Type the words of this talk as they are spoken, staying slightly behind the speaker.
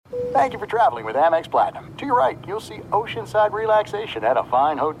Thank you for traveling with Amex Platinum. To your right, you'll see oceanside relaxation at a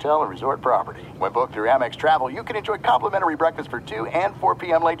fine hotel and resort property. When booked through Amex Travel, you can enjoy complimentary breakfast for 2 and 4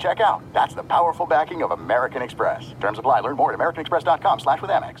 p.m. late checkout. That's the powerful backing of American Express. Terms apply. Learn more at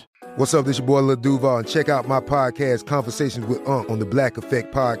americanexpress.com/withAmex. What's up? This your boy Lil Duval, and check out my podcast, Conversations with Unc, on the Black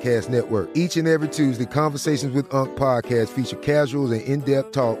Effect Podcast Network. Each and every Tuesday, Conversations with Unc podcast feature casual and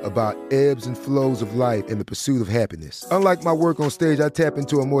in-depth talk about ebbs and flows of life and the pursuit of happiness. Unlike my work on stage, I tap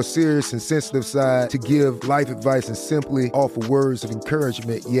into a more serious and sensitive side to give life advice and simply offer words of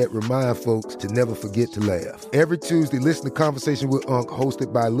encouragement, yet remind folks to never forget to laugh. Every Tuesday, listen to Conversations with Unc,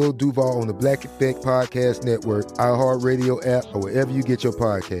 hosted by Lil Duval on the Black Effect Podcast Network, iHeartRadio app, or wherever you get your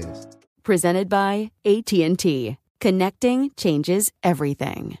podcasts. Presented by AT&T. Connecting changes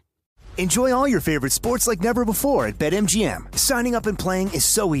everything. Enjoy all your favorite sports like never before at BetMGM. Signing up and playing is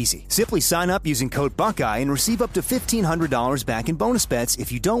so easy. Simply sign up using code Buckeye and receive up to $1,500 back in bonus bets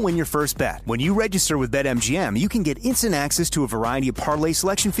if you don't win your first bet. When you register with BetMGM, you can get instant access to a variety of parlay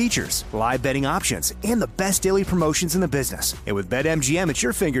selection features, live betting options, and the best daily promotions in the business. And with BetMGM at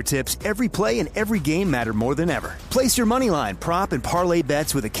your fingertips, every play and every game matter more than ever. Place your moneyline, prop, and parlay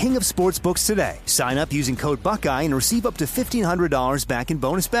bets with the king of sportsbooks today. Sign up using code Buckeye and receive up to $1,500 back in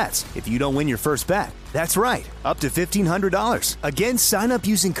bonus bets if you don't win your first bet. That's right, up to $1,500. Again, sign up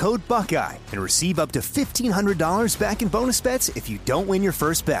using code Buckeye and receive up to $1,500 back in bonus bets if you don't win your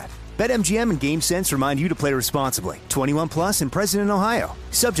first bet. BetMGM and GameSense remind you to play responsibly. 21 plus and present in Ohio.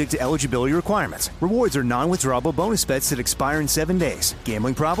 Subject to eligibility requirements. Rewards are non-withdrawable bonus bets that expire in 7 days.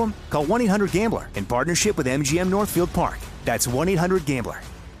 Gambling problem? Call 1-800-GAMBLER in partnership with MGM Northfield Park. That's 1-800-GAMBLER.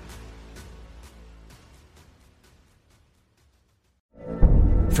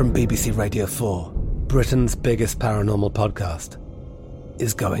 From BBC Radio 4, Britain's biggest paranormal podcast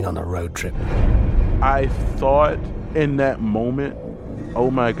is going on a road trip. I thought in that moment, oh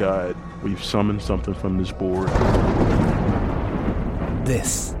my God, we've summoned something from this board.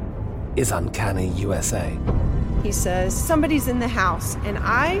 This is Uncanny USA. He says, somebody's in the house, and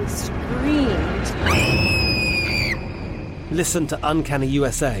I screamed. Listen to Uncanny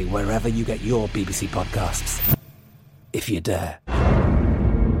USA wherever you get your BBC podcasts, if you dare.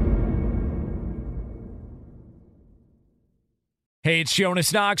 Hey, it's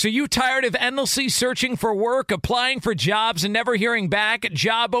Jonas Knox. Are you tired of endlessly searching for work, applying for jobs, and never hearing back?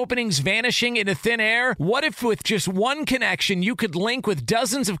 Job openings vanishing into thin air? What if with just one connection, you could link with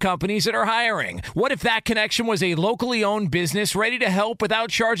dozens of companies that are hiring? What if that connection was a locally owned business ready to help without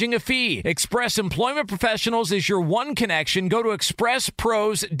charging a fee? Express Employment Professionals is your one connection. Go to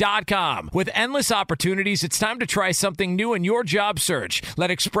expresspros.com. With endless opportunities, it's time to try something new in your job search. Let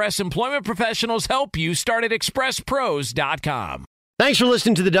Express Employment Professionals help you. Start at expresspros.com. Thanks for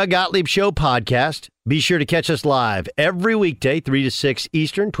listening to the Doug Gottlieb Show podcast. Be sure to catch us live every weekday, 3 to 6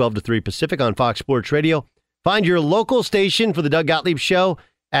 Eastern, 12 to 3 Pacific on Fox Sports Radio. Find your local station for the Doug Gottlieb Show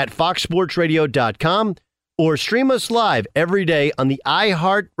at foxsportsradio.com or stream us live every day on the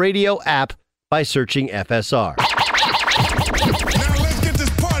iHeartRadio app by searching FSR. Now let's get this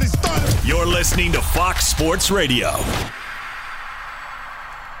party started. You're listening to Fox Sports Radio.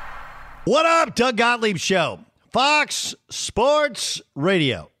 What up, Doug Gottlieb Show? Fox Sports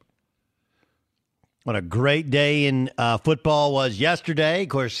Radio. What a great day in football was yesterday. Of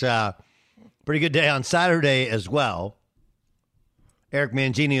course, pretty good day on Saturday as well. Eric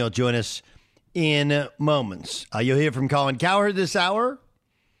Mangini will join us in moments. You'll hear from Colin Cowherd this hour.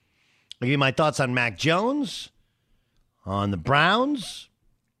 I'll give you my thoughts on Mac Jones, on the Browns.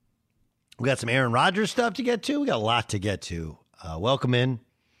 We got some Aaron Rodgers stuff to get to. We got a lot to get to. Welcome in.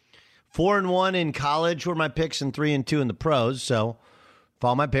 4-1 in college were my picks, and 3-2 in the pros. So,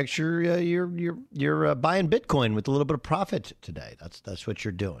 follow my picture. You're buying Bitcoin with a little bit of profit today. That's what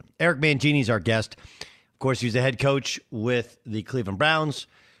you're doing. Eric Mangini's our guest. Of course, he's the head coach with the Cleveland Browns,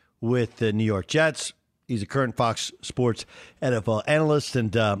 with the New York Jets. He's a current Fox Sports NFL analyst,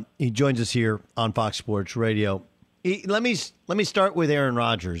 and he joins us here on Fox Sports Radio. Let me start with Aaron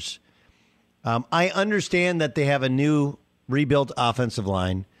Rodgers. I understand that they have a new rebuilt offensive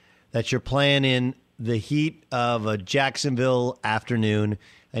line, that you're playing in the heat of a Jacksonville afternoon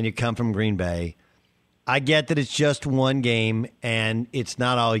and you come from Green Bay. I get that it's just one game and it's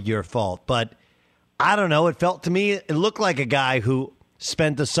not all your fault, but I don't know. It felt to me, it looked like a guy who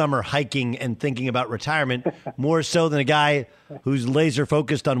spent the summer hiking and thinking about retirement more so than a guy who's laser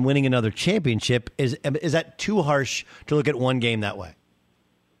focused on winning another championship. Is that too harsh to look at one game that way?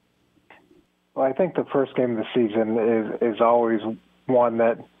 Well, I think the first game of the season is always one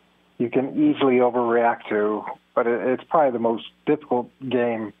that you can easily overreact to, but it's probably the most difficult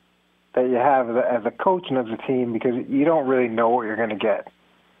game that you have as a coach and as a team because you don't really know what you're going to get.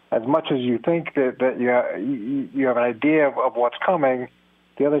 as much as you think that you have an idea of what's coming,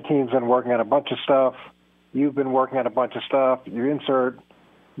 the other team's been working on a bunch of stuff. You've been working on a bunch of stuff. You insert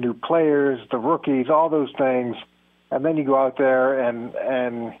new players, the rookies, all those things, and then you go out there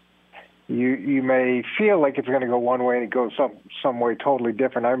and you may feel like it's going to go one way and it goes some way totally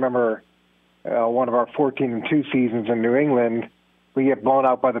different. I remember one of our 14-2 seasons in New England, we get blown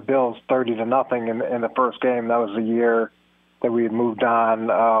out by the Bills 30-0 in the first game. That was the year that we had moved on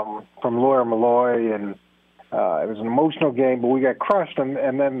from Lawyer Malloy, and it was an emotional game, but we got crushed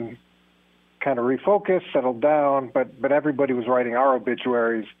and then kind of refocused, settled down, but everybody was writing our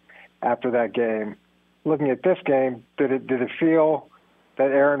obituaries after that game. Looking at this game, did it feel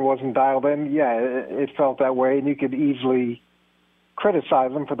that Aaron wasn't dialed in? Yeah, it felt that way, and you could easily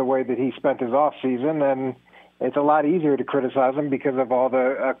criticize him for the way that he spent his off season, and it's a lot easier to criticize him because of all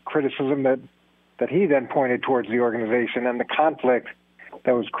the criticism that he then pointed towards the organization and the conflict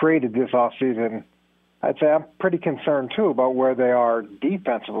that was created this off season. I'd say I'm pretty concerned too about where they are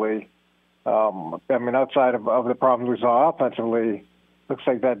defensively. I mean, outside of the problems we saw offensively, looks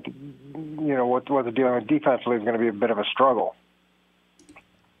like that, what they're dealing with defensively is going to be a bit of a struggle.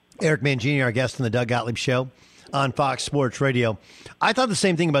 Eric Mangini, our guest on the Doug Gottlieb Show on Fox Sports Radio. I thought the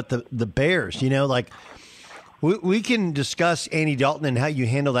same thing about the Bears. We can discuss Andy Dalton and how you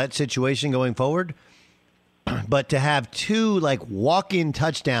handle that situation going forward, but to have two walk-in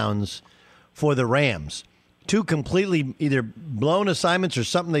touchdowns for the Rams, two completely either blown assignments or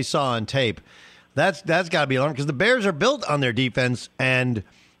something they saw on tape, that's got to be alarming because the Bears are built on their defense, and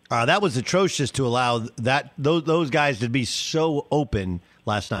that was atrocious to allow those guys to be so open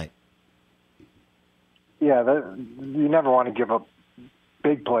last night. Yeah, you never want to give up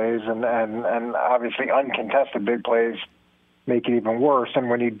big plays, and obviously uncontested big plays make it even worse. And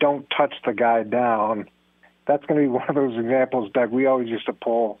when you don't touch the guy down, that's going to be one of those examples that we always used to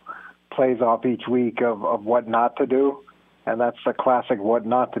pull plays off each week of what not to do. And that's the classic what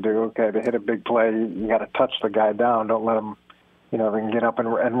not to do. Okay, to hit a big play, you got to touch the guy down. Don't let him, they can get up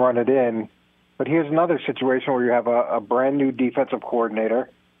and run it in. But here's another situation where you have a brand new defensive coordinator,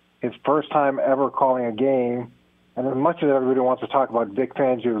 his first time ever calling a game. And as much as everybody wants to talk about Vic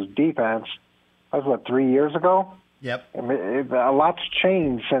Fangio's defense, that was, 3 years ago? Yep. I mean, a lot's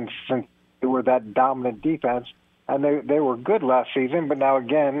changed since they were that dominant defense. And they were good last season, but now,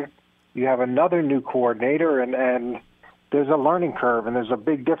 again, you have another new coordinator, and there's a learning curve, and there's a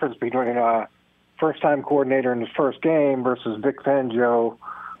big difference between a first-time coordinator in his first game versus Vic Fangio,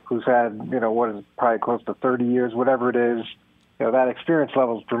 who's had, what is probably close to 30 years, whatever it is. That experience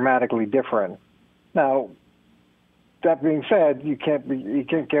level is dramatically different. Now, that being said, you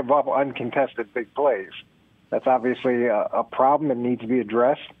can't give up uncontested big plays. That's obviously a problem and needs to be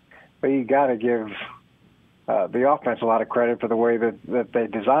addressed. But you got to give the offense a lot of credit for the way that they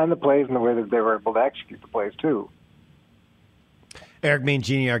designed the plays and the way that they were able to execute the plays too. Eric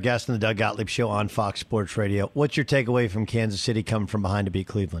Mangini, our guest on the Doug Gottlieb Show on Fox Sports Radio. What's your takeaway from Kansas City coming from behind to beat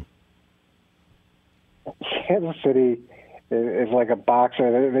Cleveland? Kansas City is like a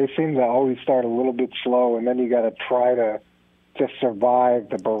boxer. They seem to always start a little bit slow, and then you got to try to just survive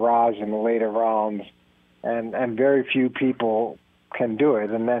the barrage in the later rounds, and very few people can do it.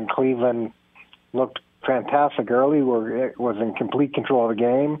 And then Cleveland looked fantastic early, where it was in complete control of the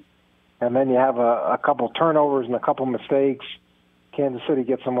game, and then you have a couple turnovers and a couple mistakes. Kansas City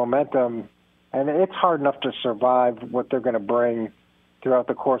gets some momentum, and it's hard enough to survive what they're going to bring throughout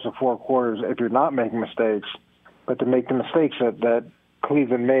the course of 4 quarters if you're not making mistakes. But to make the mistakes that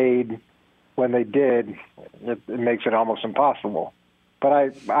Cleveland made when they did, it makes it almost impossible.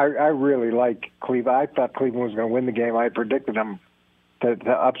 But I really like Cleveland. I thought Cleveland was going to win the game. I predicted them to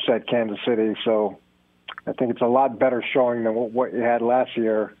upset Kansas City. So I think it's a lot better showing than what you had last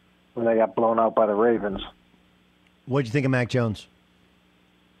year when they got blown out by the Ravens. What did you think of Mac Jones?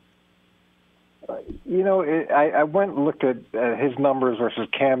 I went and looked at his numbers versus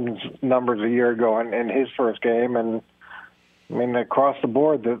Cam's numbers a year ago in his first game, and I mean, across the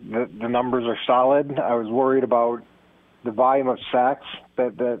board, the numbers are solid. I was worried about the volume of sacks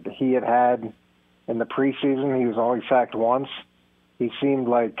that he had in the preseason. He was only sacked once. He seemed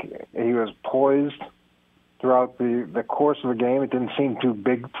like he was poised throughout the course of the game. It didn't seem too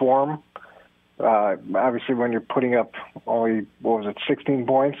big for him. Obviously, when you're putting up only, 16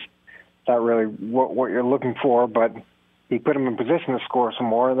 points, not really what you're looking for, but he put him in position to score some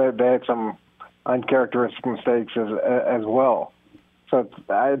more. They had some uncharacteristic mistakes as well. So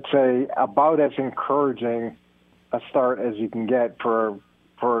I'd say about as encouraging a start as you can get for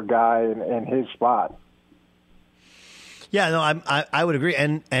a guy in his spot. Yeah, no, I would agree,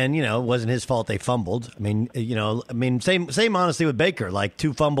 and it wasn't his fault they fumbled. Same honestly with Baker, like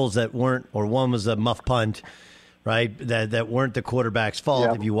 2 fumbles that weren't, or one was a muff punt, right? That weren't the quarterback's fault.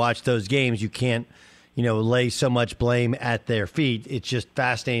 Yep. If you watch those games, you can't, lay so much blame at their feet. It's just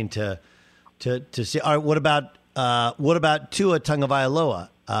fascinating to see. All right, what about Tua Tagovailoa?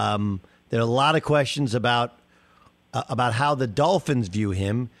 There are a lot of questions about how the Dolphins view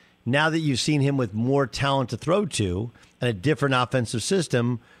him now that you've seen him with more talent to throw to and a different offensive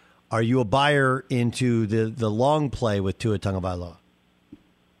system. Are you a buyer into the long play with Tua Tagovailoa?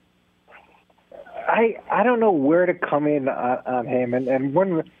 I don't know where to come in on him, and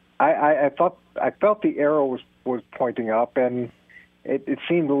when I felt the arrow was pointing up, and it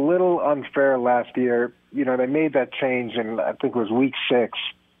seemed a little unfair last year. They made that change in, I think it was week 6,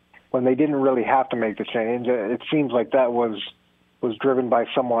 when they didn't really have to make the change. It seems like that was driven by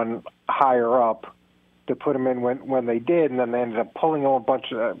someone higher up to put him in when they did, and then they ended up pulling him a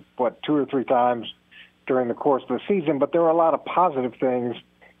bunch of 2 or 3 times during the course of the season. But there were a lot of positive things.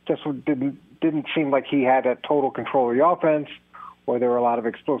 Just didn't seem like he had a total control of the offense, or there were a lot of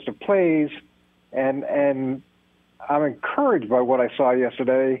explosive plays. And I'm encouraged by what I saw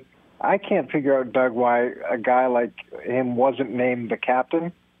yesterday. I can't figure out, Doug, why a guy like him wasn't named the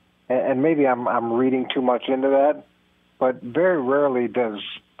captain. And maybe I'm reading too much into that, but very rarely does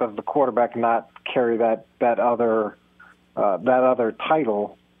the quarterback not carry that other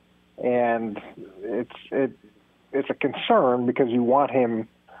title, and it's a concern because you want him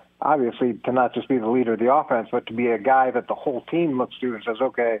obviously to not just be the leader of the offense, but to be a guy that the whole team looks to and says,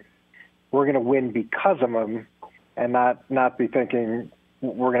 okay, we're going to win because of him, and not be thinking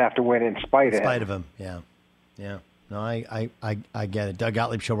we're going to have to win in spite of him. Yeah. No, I get it. Doug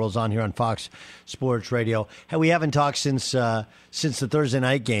Gottlieb Show rolls on here on Fox Sports Radio. Hey, we haven't talked since the Thursday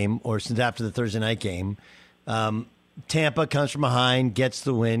night game, or since after the Thursday night game. Tampa comes from behind, gets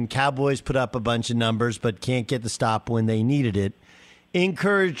the win. Cowboys put up a bunch of numbers, but can't get the stop when they needed it.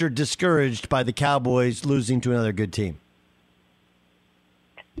 Encouraged or discouraged by the Cowboys losing to another good team?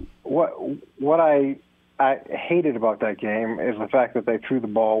 What I hated about that game is the fact that they threw the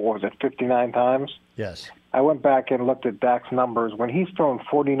ball, 59 times? Yes. I went back and looked at Dak's numbers. When he's thrown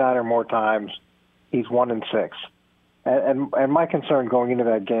 49 or more times, he's 1-6. And my concern going into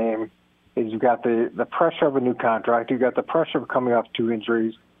that game is you've got the pressure of a new contract, you've got the pressure of coming off 2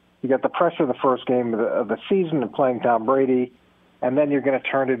 injuries, you got the pressure of the first game of the season and playing Tom Brady, and then you're going to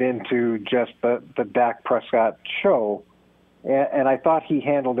turn it into just the Dak Prescott show. And I thought he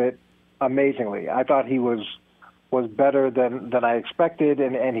handled it amazingly. I thought he was better than I expected,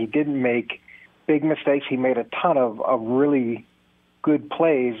 and he didn't make big mistakes. He made a ton of really good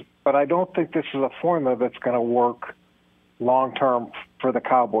plays, but I don't think this is a formula that's going to work long-term for the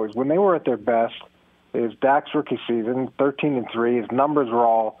Cowboys. When they were at their best, it was Dak's rookie season, 13-3. His numbers were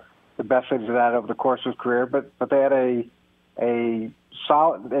all the best they've had over the course of his career, but they had a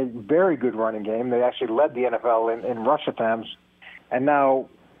very good running game. They actually led the NFL in rush attempts, and now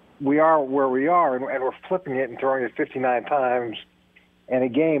we are where we are, and we're flipping it and throwing it 59 times in a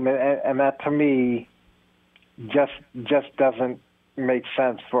game, and that to me just doesn't make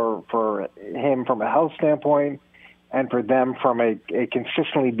sense for him from a health standpoint, and for them from a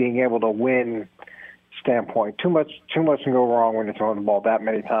consistently being able to win standpoint. Too much can go wrong when you're throwing the ball that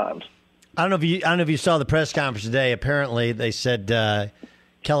many times. I don't know if you saw the press conference today. Apparently, they said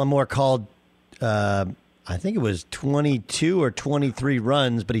Kellen Moore called, I think it was 22 or 23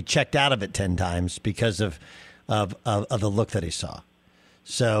 runs, but he checked out of it 10 times because of the look that he saw.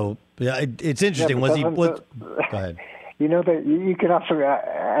 So it's interesting. Go ahead. That you can also,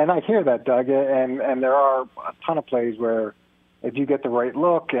 and I hear that, Doug, and there are a ton of plays where if you get the right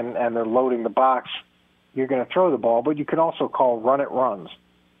look and they're loading the box, you're going to throw the ball, but you can also call run it runs,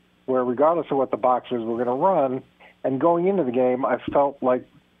 where regardless of what the box is, we're going to run. And going into the game, I felt like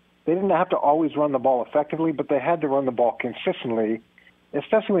they didn't have to always run the ball effectively, but they had to run the ball consistently,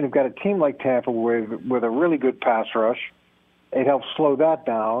 especially when you've got a team like Tampa with a really good pass rush. It helps slow that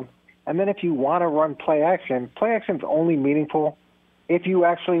down. And then if you want to run play action's only meaningful if you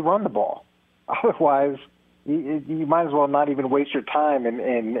actually run the ball. Otherwise, you might as well not even waste your time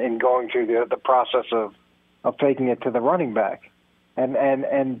in going through the process of taking it to the running back.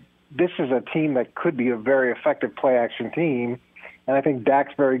 And this is a team that could be a very effective play action team, and I think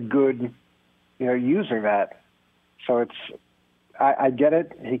Dak's very good, using that. So I get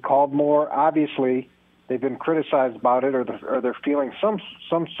it. He called more. Obviously, they've been criticized about it, or they're feeling some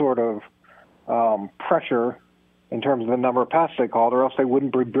sort of pressure in terms of the number of passes they called, or else they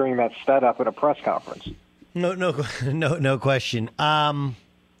wouldn't be bringing that stat up at a press conference. No question.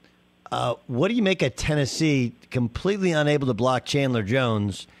 What do you make of Tennessee completely unable to block Chandler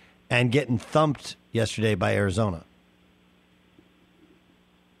Jones and getting thumped yesterday by Arizona?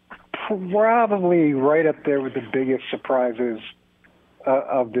 Probably right up there with the biggest surprises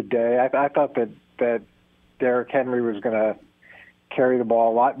of the day. I thought that Derrick Henry was going to carry the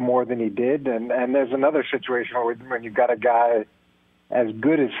ball a lot more than he did. And there's another situation where when you've got a guy as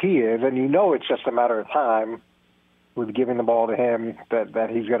good as he is, and you know it's just a matter of time with giving the ball to him, that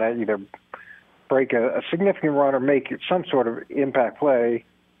he's going to either break a significant run or make some sort of impact play.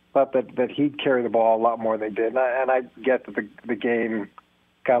 Thought that he'd carry the ball a lot more than they did. And I get that the game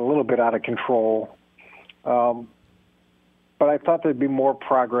got a little bit out of control. But I thought there'd be more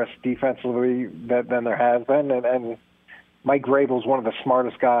progress defensively than there has been. And Mike Vrabel's one of the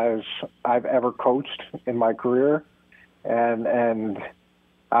smartest guys I've ever coached in my career. And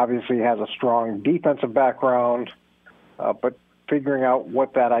obviously has a strong defensive background. But figuring out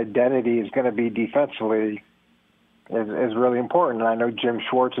what that identity is going to be defensively is really important. And I know Jim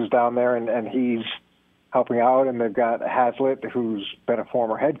Schwartz is down there, and he's helping out. And they've got Haslett, who's been a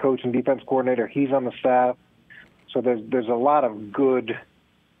former head coach and defense coordinator. He's on the staff. So there's a lot of good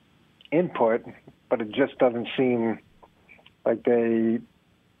input, but it just doesn't seem like they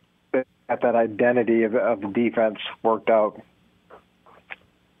got that identity of the defense worked out.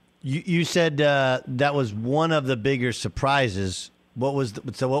 You said that was one of the bigger surprises. What was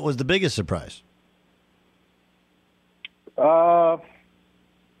the biggest surprise? Well,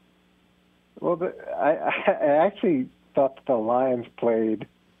 I actually thought that the Lions played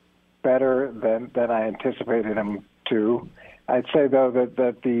better than I anticipated them to. I'd say, though,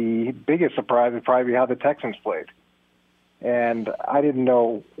 that the biggest surprise would probably be how the Texans played. And I didn't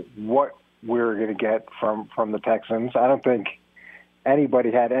know what we were going to get from the Texans. I don't think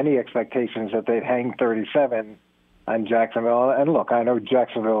anybody had any expectations that they'd hang 37 on Jacksonville. And look, I know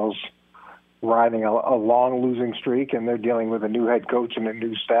Jacksonville's riding a long losing streak, and they're dealing with a new head coach and a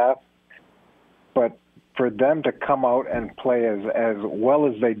new staff. But for them to come out and play as well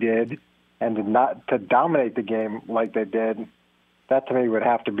as they did and to dominate the game like they did, that to me would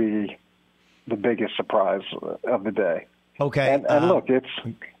have to be the biggest surprise of the day. Okay. And look,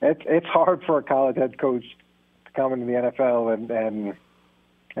 it's hard for a college head coach to come into the NFL, and you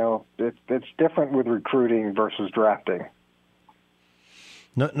know it's different with recruiting versus drafting.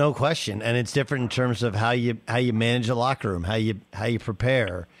 No question, and it's different in terms of how you manage a locker room, how you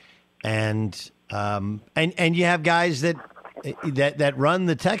prepare, and you have guys that run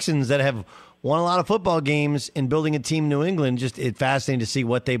the Texans that have won a lot of football games in building a team in New England. Just it's fascinating to see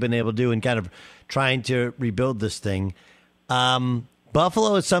what they've been able to do and kind of trying to rebuild this thing.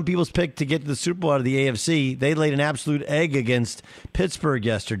 Buffalo is some people's pick to get to the Super Bowl out of the AFC. They laid an absolute egg against Pittsburgh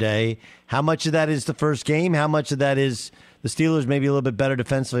yesterday. How much of that is the first game? How much of that is the Steelers maybe a little bit better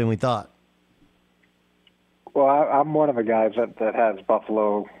defensively than we thought? Well, I'm one of the guys that has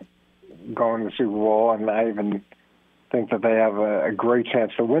Buffalo going to the Super Bowl, and I even think that they have a great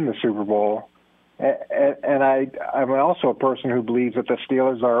chance to win the Super Bowl. And I'm also a person who believes that the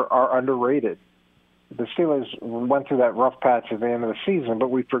Steelers are underrated. The Steelers went through that rough patch at the end of the season, but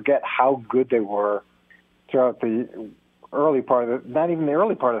we forget how good they were throughout the early part of not even the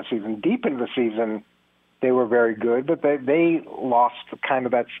early part of the season, deep into the season, they were very good, but they lost kind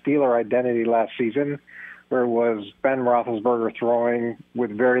of that Steeler identity last season, where it was Ben Roethlisberger throwing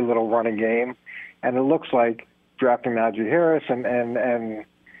with very little running game, and it looks like drafting Najee Harris and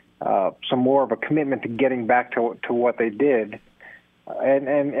some more of a commitment to getting back to what they did.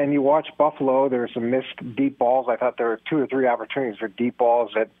 And you watch Buffalo, there were some missed deep balls. I thought there were 2 or 3 opportunities for deep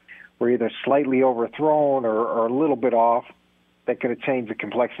balls that were either slightly overthrown or a little bit off that could have changed the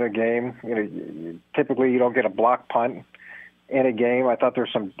complexion of the game. You know, typically you don't get a block punt in a game. I thought there were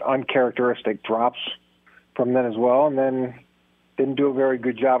some uncharacteristic drops from them as well, and then didn't do a very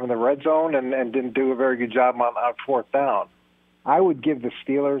good job in the red zone and didn't do a very good job on fourth down. I would give the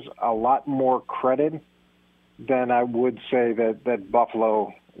Steelers a lot more credit than I would say that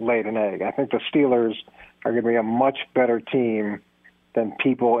Buffalo laid an egg. I think the Steelers are going to be a much better team than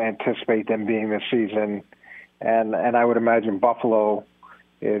people anticipate them being this season, and I would imagine Buffalo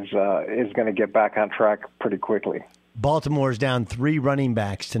is going to get back on track pretty quickly. Baltimore's down 3 running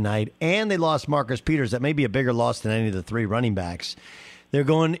backs tonight, and they lost Marcus Peters. That may be a bigger loss than any of the 3 running backs. They're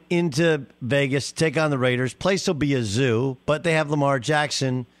going into Vegas, take on the Raiders. Place will be a zoo, but they have Lamar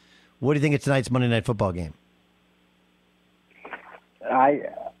Jackson. What do you think of tonight's Monday Night Football game?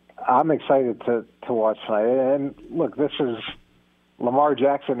 I'm excited to watch tonight. And look, this is Lamar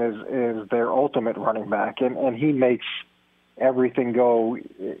Jackson is their ultimate running back, and he makes everything go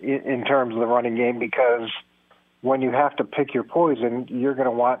in terms of the running game because when you have to pick your poison, you're going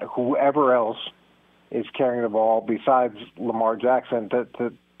to want whoever else is carrying the ball besides Lamar Jackson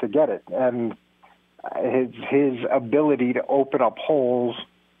to get it. And his ability to open up holes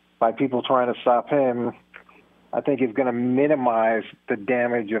by people trying to stop him, I think, is going to minimize the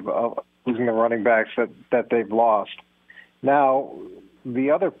damage of losing the running backs that they've lost. Now,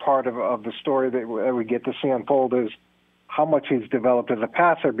 the other part of the story that we get to see unfold is how much he's developed as a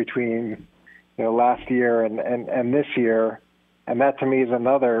passer between last year and this year. And that, to me, is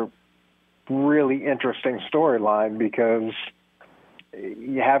another really interesting storyline because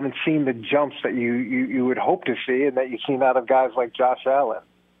you haven't seen the jumps that you would hope to see and that you've seen out of guys like Josh Allen.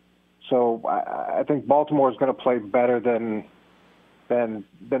 So I think Baltimore is going to play better than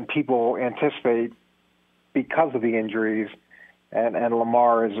people anticipate because of the injuries, and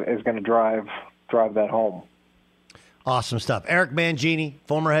Lamar is going to drive that home. Awesome stuff. Eric Mangini,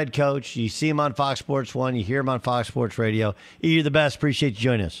 former head coach. You see him on Fox Sports 1. You hear him on Fox Sports Radio. You're the best. Appreciate you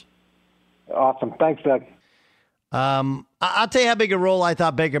joining us. Awesome. Thanks, Doug. I'll tell you how big a role I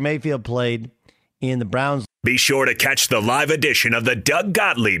thought Baker Mayfield played in the Browns. Be sure to catch the live edition of the Doug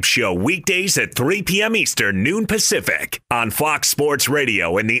Gottlieb Show weekdays at 3 p.m. Eastern, noon Pacific on Fox Sports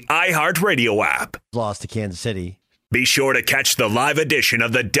Radio and the iHeartRadio app. Lost to Kansas City. Be sure to catch the live edition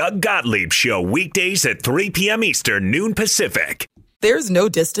of the Doug Gottlieb Show weekdays at 3 p.m. Eastern, noon Pacific. There's no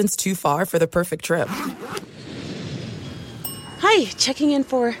distance too far for the perfect trip. Hi, checking in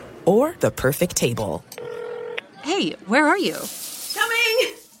for... Or the perfect table. Hey, where are you?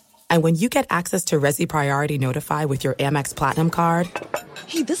 Coming! And when you get access to Resi Priority Notify with your Amex Platinum card...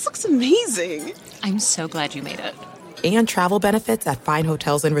 Hey, this looks amazing. I'm so glad you made it. And travel benefits at fine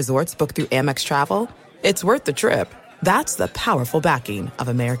hotels and resorts booked through Amex Travel, it's worth the trip. That's the powerful backing of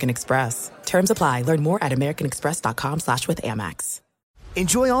American Express. Terms apply. Learn more at americanexpress.com/withAmex.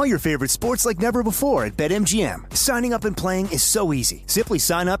 Enjoy all your favorite sports like never before at BetMGM. Signing up and playing is so easy. Simply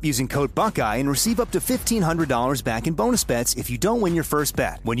sign up using code Buckeye and receive up to $1,500 back in bonus bets if you don't win your first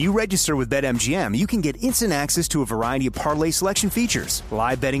bet. When you register with BetMGM, you can get instant access to a variety of parlay selection features,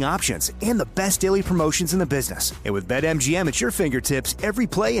 live betting options, and the best daily promotions in the business. And with BetMGM at your fingertips, every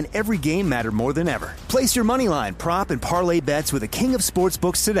play and every game matter more than ever. Place your moneyline, prop, and parlay bets with the king of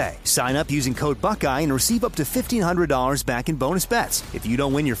sportsbooks today. Sign up using code Buckeye and receive up to $1,500 back in bonus bets if you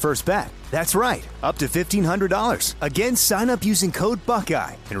don't win your first bet. That's right, up to $1,500. Again, sign up using code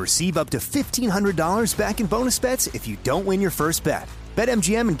Buckeye and receive up to $1,500 back in bonus bets if you don't win your first bet.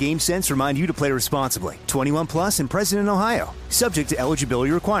 BetMGM and GameSense remind you to play responsibly. 21 plus and present in Ohio. Subject to eligibility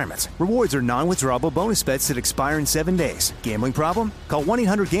requirements. Rewards are non-withdrawable bonus bets that expire in 7 days. Gambling problem? Call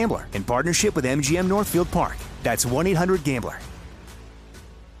 1-800-GAMBLER in partnership with MGM Northfield Park. That's 1-800-GAMBLER.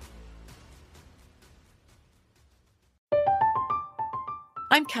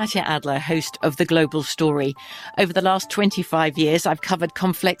 I'm Katya Adler, host of The Global Story. Over the last 25 years, I've covered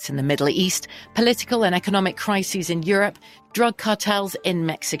conflicts in the Middle East, political and economic crises in Europe, drug cartels in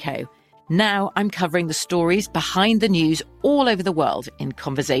Mexico. Now I'm covering the stories behind the news all over the world in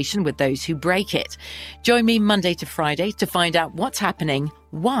conversation with those who break it. Join me Monday to Friday to find out what's happening,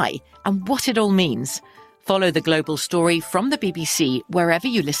 why, and what it all means. Follow The Global Story from the BBC wherever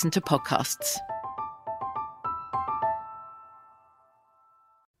you listen to podcasts.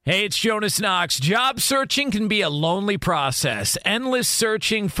 Hey, it's Jonas Knox. Job searching can be a lonely process. Endless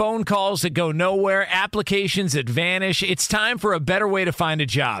searching, phone calls that go nowhere, applications that vanish. It's time for a better way to find a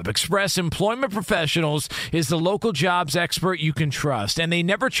job. Express Employment Professionals is the local jobs expert you can trust, and they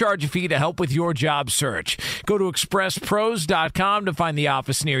never charge a fee to help with your job search. Go to expresspros.com to find the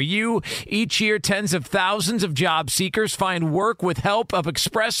office near you. Each year, tens of thousands of job seekers find work with help of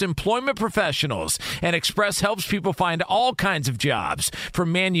Express Employment Professionals, and Express helps people find all kinds of jobs,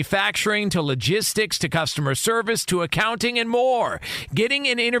 from manufacturing to logistics to customer service to accounting and more. Getting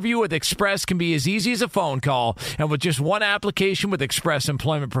an interview with Express can be as easy as a phone call, and with just one application with Express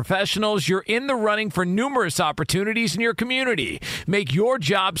Employment Professionals, you're in the running for numerous opportunities in your community. Make your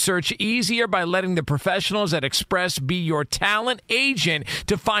job search easier by letting the professionals at Express be your talent agent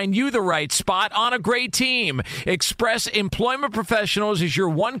to find you the right spot on a great team. Express Employment Professionals is your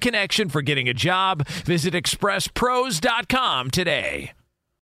one connection for getting a job. Visit expresspros.com today.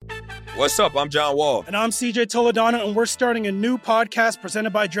 What's up? I'm John Wall. And I'm CJ Toledano, and we're starting a new podcast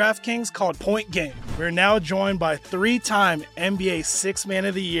presented by DraftKings called Point Game. We're now joined by three-time NBA Sixth Man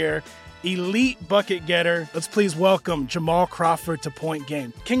of the Year, elite bucket getter. Let's please welcome Jamal Crawford to Point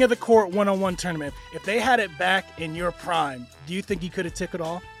Game. King of the Court one-on-one tournament. If they had it back in your prime, do you think you could have took it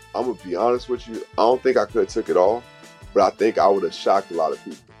all? I'm going to be honest with you. I don't think I could have took it all, but I think I would have shocked a lot of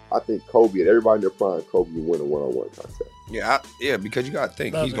people. I think Kobe and everybody in their prime, Kobe would win a one-on-one contest. Yeah, because you got to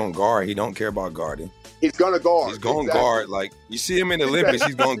think he's going to guard. He don't care about guarding. He's going to guard. He's going to guard. Like, you see him in the Olympics,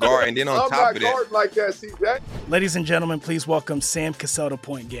 he's going to guard. And then on top of that. Like that, CJ. Ladies and gentlemen, please welcome Sam Cassell to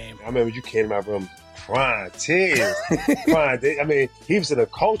Point Game. I remember you came to my room crying, tears. Crying. I mean, he was in a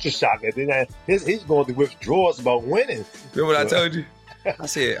culture shock. He's going through withdrawals about winning. Remember what I told you? I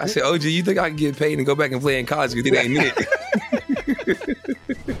said, OG, you think I can get paid and go back and play in college because it ain't it?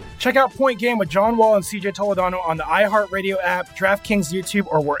 Check out Point Game with John Wall and CJ Toledano on the iHeartRadio app, DraftKings YouTube,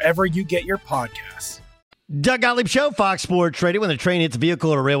 or wherever you get your podcasts. Doug Gottlieb Show, Fox Sports Radio. When the train hits a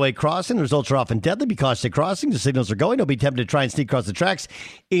vehicle at a railway crossing, the results are often deadly. Be cautious at crossing. The signals are going. Don't be tempted to try and sneak across the tracks.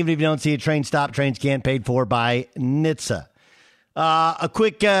 Even if you don't see a train stop, trains can't. Paid for by NHTSA. A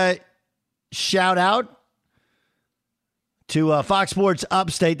quick shout out to Fox Sports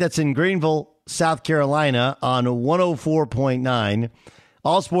Upstate. That's in Greenville, South Carolina on 104.9.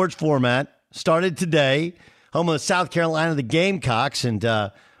 All sports format. Started today. Home of South Carolina, the Gamecocks. And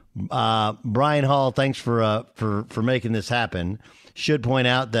Brian Hall, thanks for making this happen. Should point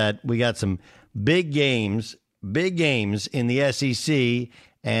out that we got some big games in the SEC.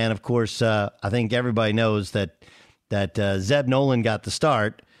 And, of course, I think everybody knows that Zeb Nolan got the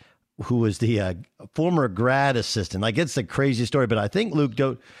start, who was the former grad assistant. Like, it's the craziest story, but I think Luke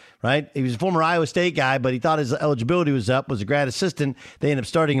Doty, right? He was a former Iowa State guy, but he thought his eligibility was up, was a grad assistant. They ended up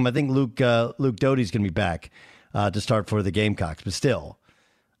starting him. I think Luke Doty's going to be back to start for the Gamecocks, but still,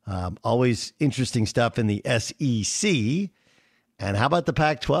 always interesting stuff in the SEC. And how about the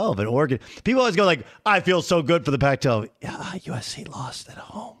Pac-12 and Oregon? People always go like, I feel so good for the Pac-12. Yeah, USC lost at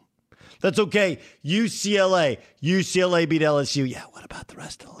home. That's okay. UCLA beat LSU. Yeah, what about the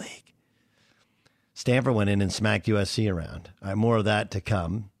rest of the league? Stanford went in and smacked USC around. All right, more of that to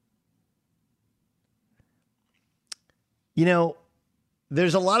come. You know,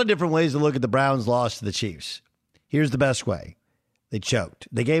 there's a lot of different ways to look at the Browns' loss to the Chiefs. Here's the best way. They choked.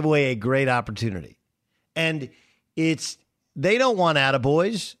 They gave away a great opportunity. And they don't want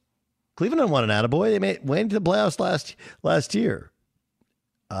attaboys. Cleveland don't want an attaboy. They went to the playoffs last year.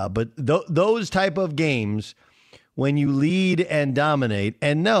 But those type of games, when you lead and dominate,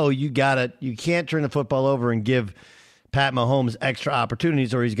 and no, you can't turn the football over and give Pat Mahomes extra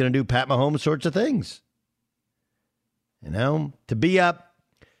opportunities, or he's going to do Pat Mahomes sorts of things. You know, to be up,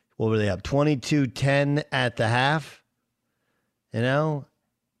 what were they up, 22-10 at the half? You know,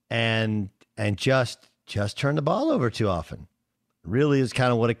 and just turn the ball over too often. Really is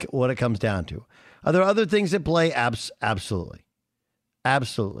kind of what it comes down to. Are there other things at play? Absolutely.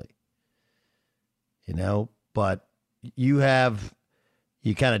 Absolutely. You know, but you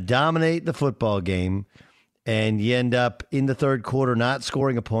kind of dominate the football game, and you end up in the third quarter not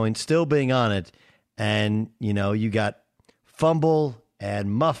scoring a point, still being on it, and, you know, you got fumble and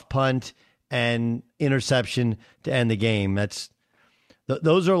muff punt and interception to end the game.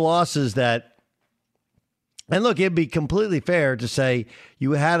 Those are losses that, and look, it'd be completely fair to say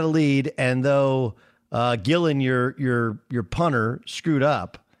you had a lead, and though Gillen, your punter, screwed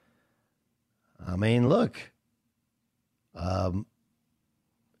up. I mean, look,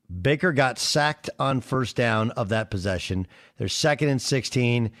 Baker got sacked on first down of that possession. They're 2nd and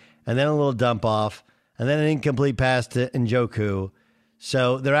 16, and then a little dump off, and then an incomplete pass to Njoku.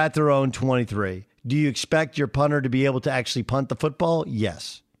 So they're at their own 23. Do you expect your punter to be able to actually punt the football?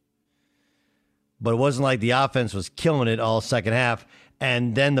 Yes. But it wasn't like the offense was killing it all second half,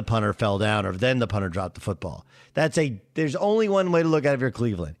 and then the punter fell down, or then the punter dropped the football. There's only one way to look at it if you're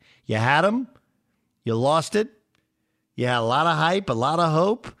Cleveland. You had them. You lost it. You had a lot of hype, a lot of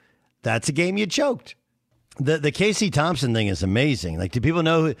hope. That's a game you choked. The Casey Thompson thing is amazing. Like, do people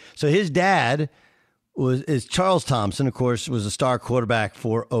know? So his dad is Charles Thompson, of course, was a star quarterback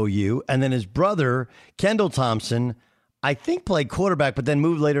for OU. And then his brother, Kendall Thompson, I think played quarterback, but then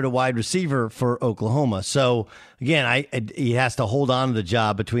moved later to wide receiver for Oklahoma. So, again, he has to hold on to the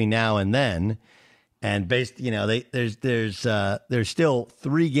job between now and then. And there's still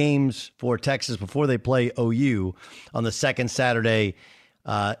 3 games for Texas before they play OU on the second Saturday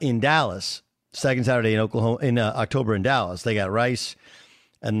in Dallas. Second Saturday in Oklahoma in October in Dallas. They got Rice,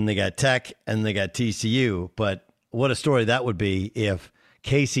 and then they got Tech, and they got TCU. But what a story that would be if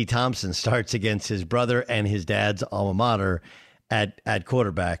Casey Thompson starts against his brother and his dad's alma mater at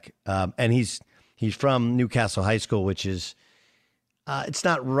quarterback. And he's from Newcastle High School, which is it's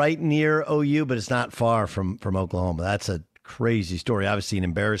not right near OU, but it's not far from Oklahoma. That's a crazy story. Obviously, an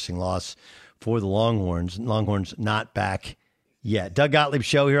embarrassing loss for the Longhorns. Longhorns not back yet. Doug Gottlieb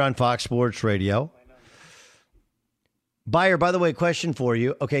Show here on Fox Sports Radio. Buyer, by the way, question for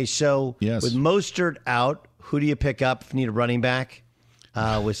you. Okay, so with Mostert out, who do you pick up if you need a running back?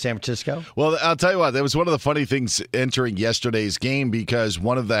 with San Francisco? Well, I'll tell you what, that was one of the funny things entering yesterday's game because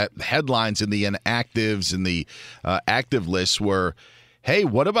one of the headlines in the inactives and the active lists were, hey,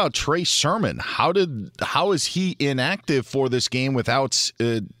 what about Trey Sermon? How is he inactive for this game without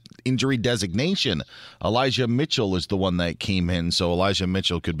injury designation? Elijah Mitchell is the one that came in, so Elijah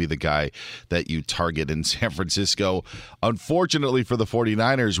Mitchell could be the guy that you target in San Francisco. Unfortunately for the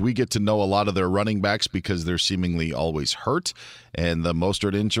 49ers, we get to know a lot of their running backs because they're seemingly always hurt, and the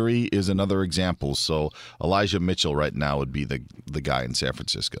Mostert injury is another example. So Elijah Mitchell right now would be the guy in San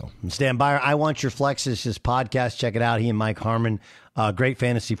Francisco. Stand by. I Want Your Flexes, his podcast. Check it out. He and Mike Harmon. Great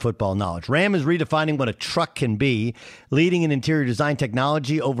fantasy football knowledge. Ram is redefining what a truck can be, leading in interior design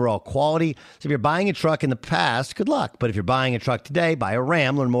technology, overall quality. So if you're buying a truck in the past, good luck. But if you're buying a truck today, buy a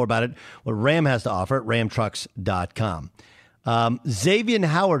Ram. Learn more about it, what Ram has to offer at ramtrucks.com. Xavier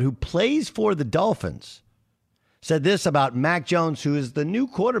Howard, who plays for the Dolphins, said this about Mac Jones, who is the new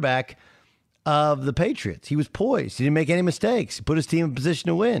quarterback of the Patriots. He was poised. He didn't make any mistakes. He put his team in position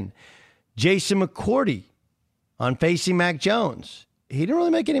to win. Jason McCourty on facing Mac Jones. He didn't really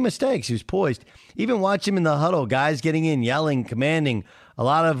make any mistakes. He was poised. Even watch him in the huddle, guys getting in, yelling, commanding. A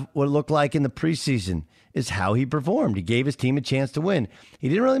lot of what it looked like in the preseason is how he performed. He gave his team a chance to win. He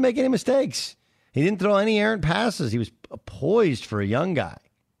didn't really make any mistakes. He didn't throw any errant passes. He was poised for a young guy.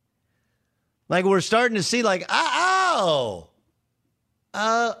 Like we're starting to see right.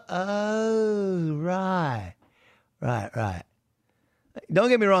 Don't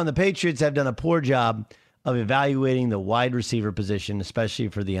get me wrong. The Patriots have done a poor job of evaluating the wide receiver position, especially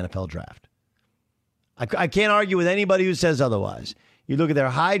for the NFL draft. I can't argue with anybody who says otherwise. You look at their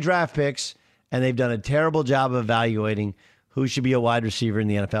high draft picks, and they've done a terrible job of evaluating who should be a wide receiver in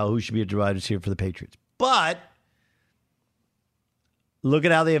the NFL, who should be a wide receiver for the Patriots. But look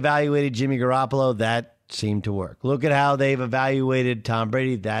at how they evaluated Jimmy Garoppolo. That seemed to work. Look at how they've evaluated Tom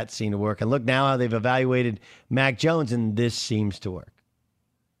Brady. That seemed to work. And look now how they've evaluated Mac Jones, and this seems to work.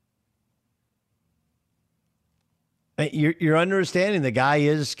 You're understanding the guy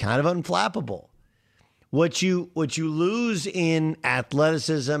is kind of unflappable. What you lose in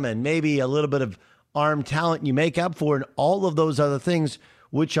athleticism and maybe a little bit of arm talent, you make up for in all of those other things,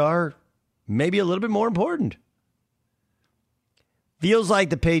 which are maybe a little bit more important. Feels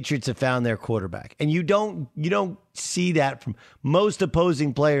like the Patriots have found their quarterback, and you don't see that from most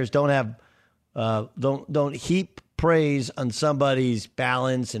opposing players. Don't heap praise on somebody's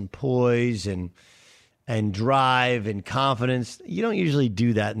balance and poise and drive and confidence. You don't usually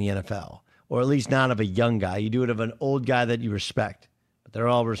do that in the NFL, or at least not of a young guy. You do it of an old guy that you respect. But they're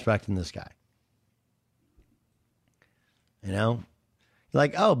all respecting this guy. You know?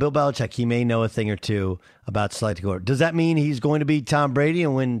 Like, oh, Bill Belichick, he may know a thing or two about selecting quarterback. Does that mean he's going to beat Tom Brady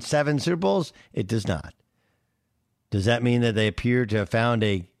and win 7 Super Bowls? It does not. Does that mean that they appear to have found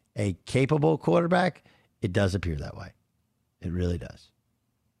a capable quarterback? It does appear that way. It really does.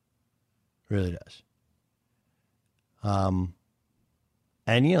 Really does. And,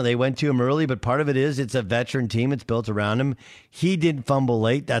 they went to him early, but part of it is it's a veteran team. It's built around him. He didn't fumble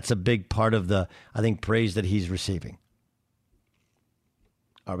late. That's a big part of the, I think, praise that he's receiving.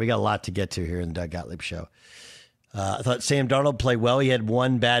 All right, we got a lot to get to here in the Doug Gottlieb Show. I thought Sam Darnold played well. He had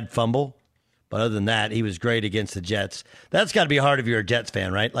one bad fumble, but other than that, he was great against the Jets. That's got to be hard if you're a Jets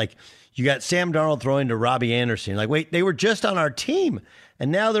fan, right? Like, you got Sam Darnold throwing to Robbie Anderson. Like, wait, they were just on our team,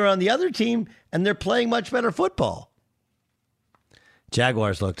 and now they're on the other team, and they're playing much better football.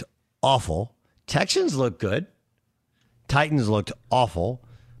 Jaguars looked awful. Texans looked good. Titans looked awful.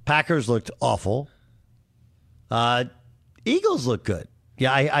 Packers looked awful. Eagles looked good.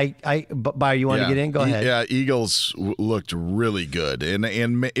 Yeah, Byron, you want to get in? Go ahead. Yeah, Eagles looked really good, and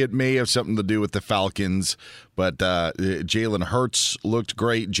it may have something to do with the Falcons, but Jalen Hurts looked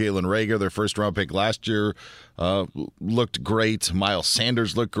great. Jalen Reagor, their first-round pick last year, looked great. Miles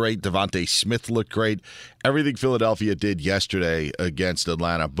Sanders looked great. Devontae Smith looked great. Everything Philadelphia did yesterday against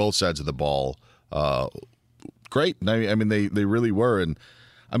Atlanta, both sides of the ball, great. I mean, they really were, and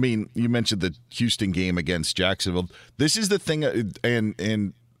I mean, you mentioned the Houston game against Jacksonville. This is the thing, and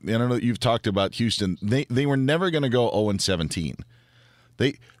I don't know, you've talked about Houston. They were never going to go 0-17.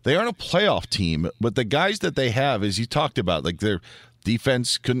 They aren't a playoff team, but the guys that they have, as you talked about, like their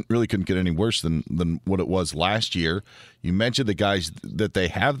defense couldn't get any worse than what it was last year. You mentioned the guys that they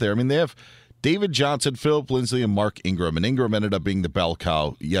have there. I mean, they have David Johnson, Philip Lindsay, and Mark Ingram. And Ingram ended up being the bell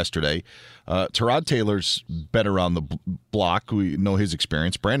cow yesterday. Tyrod Taylor's better on the block. We know his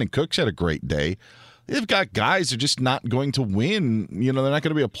experience. Brandon Cooks had a great day. They've got guys who are just not going to win. They're not going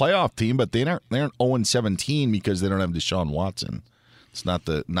to be a playoff team, but they aren't 0-17 because they don't have Deshaun Watson. It's not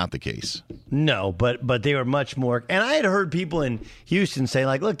the case. No, but they were much more. And I had heard people in Houston say,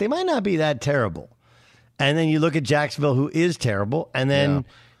 like, look, they might not be that terrible. And then you look at Jacksonville, who is terrible. And then,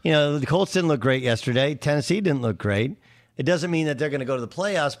 the Colts didn't look great yesterday. Tennessee didn't look great. It doesn't mean that they're going to go to the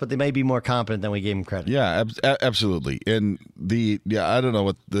playoffs, but they may be more competent than we gave them credit. Yeah, absolutely. And I don't know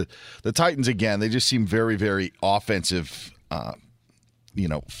what the Titans, again, they just seem very, very offensive,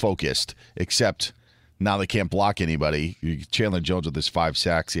 focused, except now they can't block anybody. Chandler Jones with his 5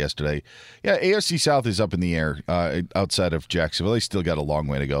 sacks yesterday. Yeah, AFC South is up in the air outside of Jacksonville. They still got a long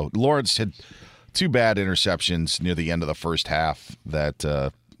way to go. Lawrence had 2 bad interceptions near the end of the first half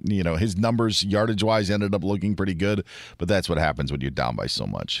that, his numbers yardage-wise ended up looking pretty good, but that's what happens when you're down by so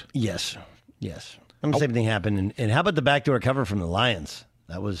much. Yes. And the same thing happened. And how about the backdoor cover from the Lions?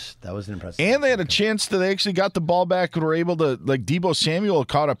 That was an impressive. And they had a chance that they actually got the ball back and were able to, like Deebo Samuel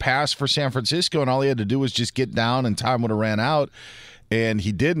caught a pass for San Francisco, and all he had to do was just get down, and time would have ran out. And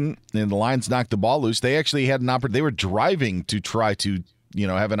he didn't, and the Lions knocked the ball loose. They actually had an opportunity. They were driving to try to,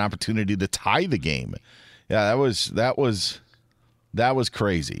 have an opportunity to tie the game. Yeah, that was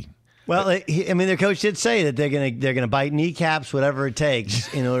crazy. Well, their coach did say that they're gonna bite kneecaps, whatever it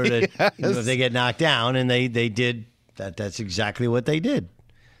takes, in order to if they get knocked down, and they did that. That's exactly what they did.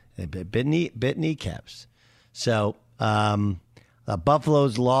 They bit kneecaps. So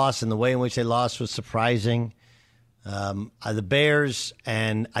Buffalo's loss and the way in which they lost was surprising. The Bears,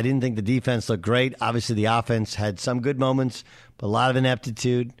 and I didn't think the defense looked great. Obviously, the offense had some good moments, but a lot of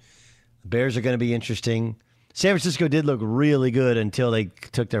ineptitude. The Bears are going to be interesting. San Francisco did look really good until they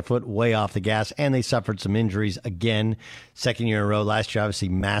took their foot way off the gas, and they suffered some injuries again, second year in a row. Last year, obviously,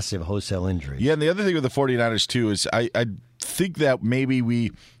 massive wholesale injuries. Yeah, and the other thing with the 49ers, too, is I think that maybe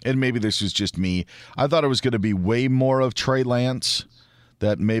maybe this was just me, I thought it was going to be way more of Trey Lance,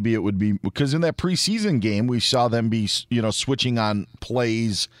 that maybe it would be, because in that preseason game, we saw them be, switching on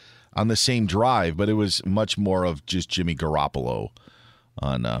plays on the same drive, but it was much more of just Jimmy Garoppolo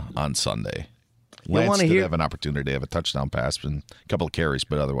on Sunday. Lance did have an opportunity to have a touchdown pass and a couple of carries,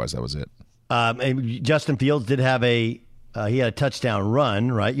 but otherwise that was it. And Justin Fields did have he had a touchdown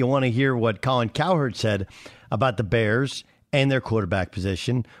run, right? You'll want to hear what Colin Cowherd said about the Bears and their quarterback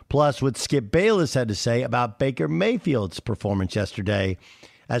position, plus what Skip Bayless had to say about Baker Mayfield's performance yesterday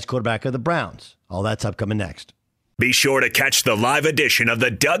as quarterback of the Browns. All that's upcoming next. Be sure to catch the live edition of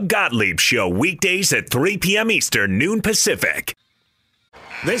the Doug Gottlieb Show weekdays at 3 p.m. Eastern, noon Pacific.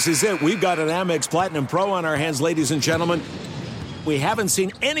 This is it. We've got an Amex Platinum Pro on our hands, ladies and gentlemen. We haven't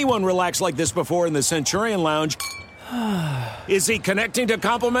seen anyone relax like this before in the Centurion Lounge. Is he connecting to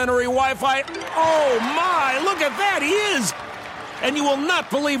complimentary Wi-Fi? Oh, my! Look at that! He is! And you will not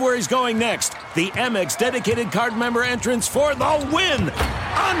believe where he's going next. The Amex dedicated card member entrance for the win!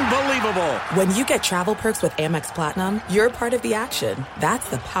 Unbelievable! When you get travel perks with Amex Platinum, you're part of the action. That's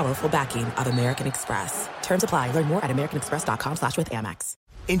the powerful backing of American Express. Terms apply. Learn more at americanexpress.com/withAmex.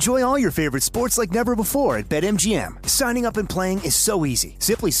 Enjoy all your favorite sports like never before at BetMGM. Signing up and playing is so easy.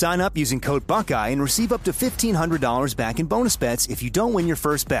 Simply sign up using code Buckeye and receive up to $1,500 back in bonus bets if you don't win your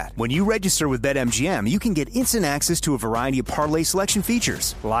first bet. When you register with BetMGM, you can get instant access to a variety of parlay selection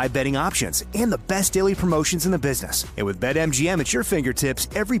features, live betting options, and the best daily promotions in the business. And with BetMGM at your fingertips,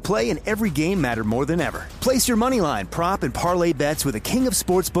 every play and every game matter more than ever. Place your moneyline, prop, and parlay bets with the king of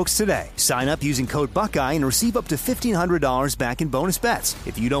sportsbooks today. Sign up using code Buckeye and receive up to $1,500 back in bonus bets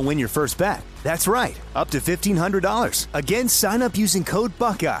if you don't win your first bet. That's right, up to $1,500. Again, sign up using code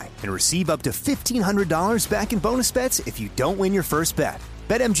Buckeye and receive up to $1,500 back in bonus bets if you don't win your first bet.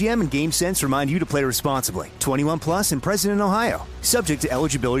 BetMGM and GameSense remind you to play responsibly. 21 plus and present in Ohio. Subject to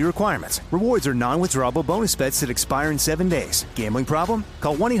eligibility requirements. Rewards are non-withdrawable bonus bets that expire in 7 days. Gambling problem?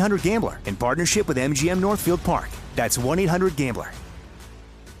 Call 1-800-GAMBLER in partnership with MGM Northfield Park. That's 1-800-GAMBLER.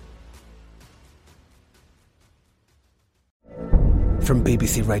 From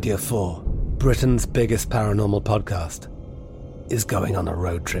BBC Radio 4, Britain's biggest paranormal podcast is going on a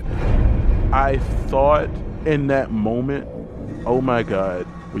road trip. I thought in that moment, oh my God,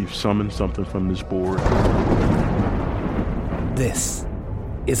 we've summoned something from this board. This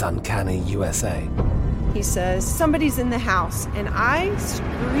is Uncanny USA. He says, somebody's in the house, and I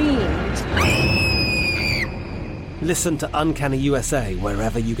screamed. Listen to Uncanny USA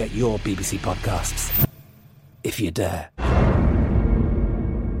wherever you get your BBC podcasts, if you dare.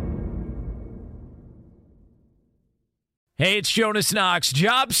 Hey, it's Jonas Knox.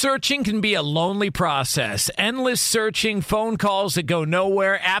 Job searching can be a lonely process. Endless searching, phone calls that go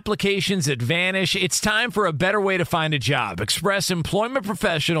nowhere, applications that vanish. It's time for a better way to find a job. Express Employment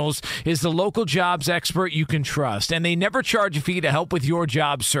Professionals is the local jobs expert you can trust, and they never charge a fee to help with your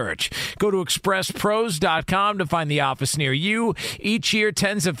job search. Go to expresspros.com to find the office near you. Each year,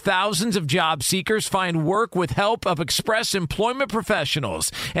 tens of thousands of job seekers find work with help of Express Employment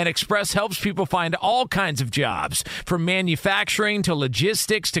Professionals, and Express helps people find all kinds of jobs, from manufacturing to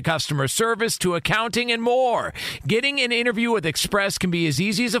logistics to customer service to accounting and more. Getting an interview with Express can be as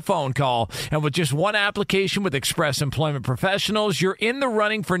easy as a phone call, and with just one application with Express Employment Professionals, you're in the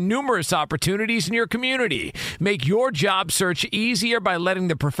running for numerous opportunities in your community. Make your job search easier by letting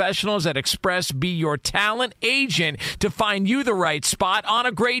the professionals at Express be your talent agent to find you the right spot on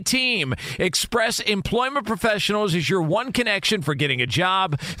a great team. Express Employment Professionals is your one connection for getting a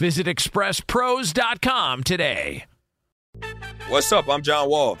job. Visit expresspros.com today. What's up? I'm John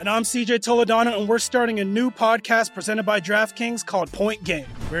Wall. And I'm CJ Toledano, and we're starting a new podcast presented by DraftKings called Point Game.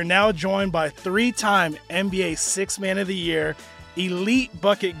 We're now joined by three-time NBA Sixth Man of the Year, elite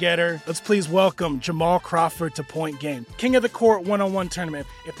bucket getter. Let's please welcome Jamal Crawford to Point Game. King of the Court one-on-one tournament.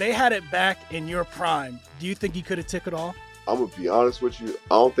 If they had it back in your prime, do you think you could have took it all? I'm going to be honest with you.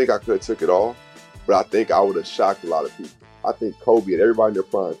 I don't think I could have took it all, but I think I would have shocked a lot of people. I think Kobe and everybody in their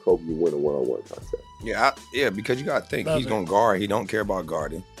prime, Kobe would win a one-on-one contest. Yeah, because you got to think he's going to guard. He don't care about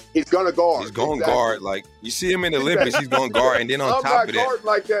guarding. He's going to guard. He's going to guard. Like, you see him in the Olympics, he's going to guard. And then on top of that.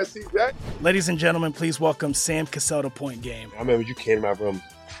 Like that, see that? Ladies and gentlemen, please welcome Sam Cassell to Point Game. I remember you came out from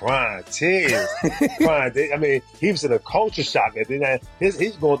crying, tears. Crying. I mean, he was in a culture shock. And then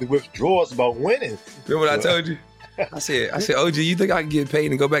he's going through withdrawals about winning. Remember what I told you? I said, OG, you think I can get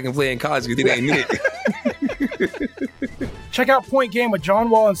paid and go back and play in college because it ain't it? Check out Point Game with John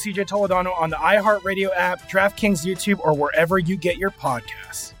Wall and CJ Toledano on the iHeartRadio app, DraftKings YouTube, or wherever you get your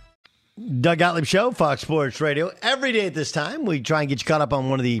podcasts. Doug Gottlieb Show, Fox Sports Radio. Every day at this time, we try and get you caught up on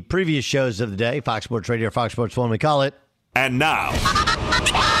one of the previous shows of the day, Fox Sports Radio, or Fox Sports 1, we call it. And now.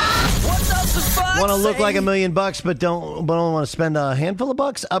 Want to look like $1 million, but only want to spend a handful of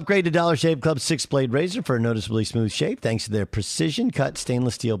bucks? Upgrade to Dollar Shave Club's 6-blade razor for a noticeably smooth shave thanks to their precision-cut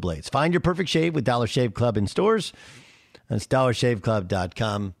stainless steel blades. Find your perfect shave with Dollar Shave Club in stores. That's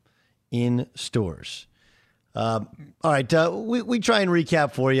dollarshaveclub.com in stores. All right, we try and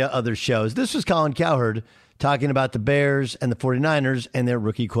recap for you other shows. This was Colin Cowherd talking about the Bears and the 49ers and their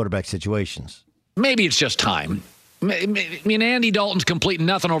rookie quarterback situations. Maybe it's just time. I mean, Andy Dalton's completing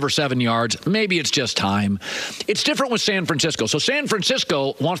nothing over 7 yards. Maybe it's just time. It's different with San Francisco. So San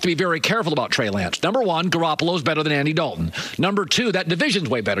Francisco wants to be very careful about Trey Lance. Number one, Garoppolo's better than Andy Dalton. Number two, that division's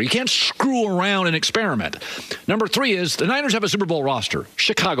way better. You can't screw around and experiment. Number three is the Niners have a Super Bowl roster.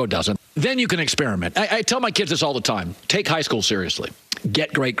 Chicago doesn't. Then you can experiment. I tell my kids this all the time. Take high school seriously.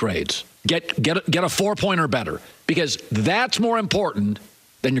 Get great grades. Get a 4-point or better, because that's more important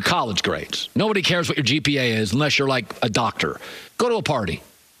than your college grades. Nobody cares what your GPA is unless you're like a doctor. Go to a party.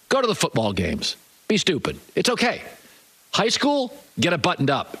 Go to the football games. Be stupid. It's okay. High school, get it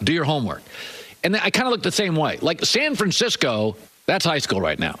buttoned up. Do your homework. And I kind of look the same way. Like San Francisco, that's high school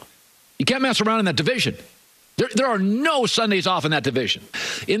right now. You can't mess around in that division. There are no Sundays off in that division.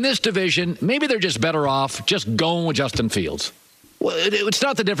 In this division, maybe they're just better off just going with Justin Fields. Well, it's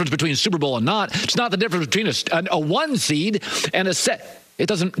not the difference between Super Bowl and not. It's not the difference between a 1 seed and a set. It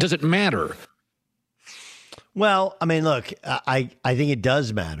doesn't matter. Well, I mean, look, I think it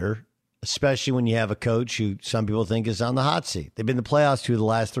does matter, especially when you have a coach who some people think is on the hot seat. They've been in the playoffs 2 of the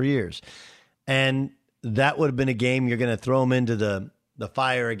last 3 years. And that would have been a game you're going to throw them into the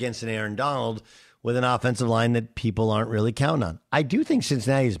fire against an Aaron Donald with an offensive line that people aren't really counting on. I do think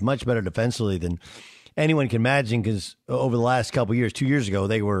Cincinnati is much better defensively than anyone can imagine, because over the last couple of years, 2 years ago,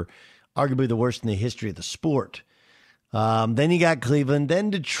 they were arguably the worst in the history of the sport. Then you got Cleveland, then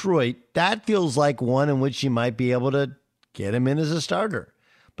Detroit. That feels like one in which you might be able to get him in as a starter.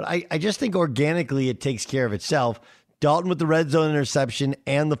 But I just think organically it takes care of itself. Dalton with the red zone interception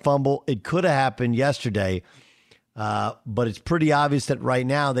and the fumble, it could have happened yesterday. But it's pretty obvious that right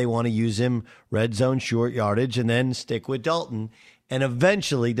now they want to use him red zone short yardage and then stick with Dalton. And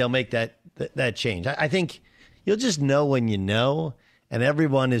eventually they'll make that change. I think you'll just know when you know. And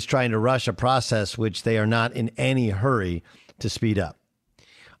everyone is trying to rush a process which they are not in any hurry to speed up.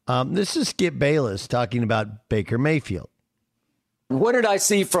 This is Skip Bayless talking about Baker Mayfield. What did I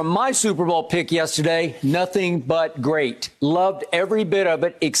see from my Super Bowl pick yesterday? Nothing but great. Loved every bit of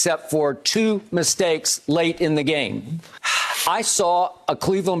it except for 2 mistakes late in the game. I saw a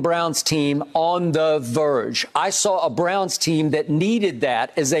Cleveland Browns team on the verge. I saw a Browns team that needed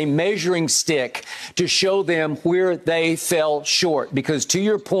that as a measuring stick to show them where they fell short. Because to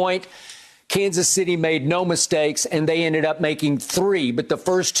your point, Kansas City made no mistakes, and they ended up making 3, but the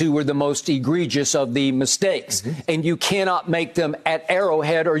first 2 were the most egregious of the mistakes. And you cannot make them at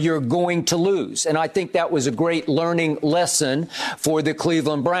Arrowhead or you're going to lose. And I think that was a great learning lesson for the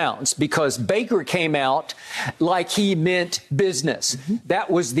Cleveland Browns, because Baker came out like he meant business.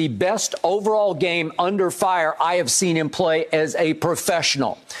 That was the best overall game under fire I have seen him play as a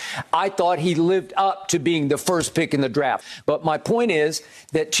professional. I thought he lived up to being the first pick in the draft. But my point is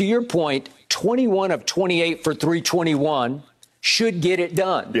that, to your point, 21 of 28 for 321 should get it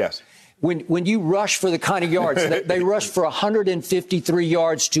done. Yes. When you rush for the kind of yards, they rushed for 153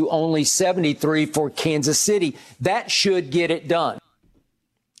 yards to only 73 for Kansas City. That should get it done.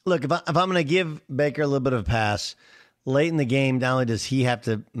 Look, if I'm going to give Baker a little bit of a pass, late in the game, not only does he have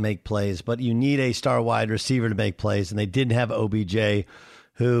to make plays, but you need a star wide receiver to make plays, and they didn't have OBJ,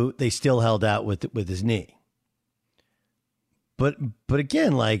 who they still held out with his knee. But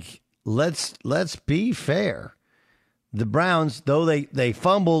again, like, let's be fair. The Browns, though they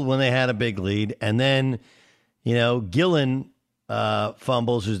fumbled when they had a big lead, and then, Gillen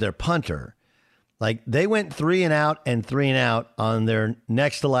fumbles, who's their punter. Like, they went 3 and out on their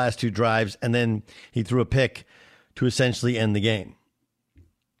next to last 2 drives, and then he threw a pick to essentially end the game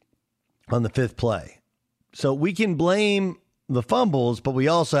on the 5th play. So we can blame the fumbles, but we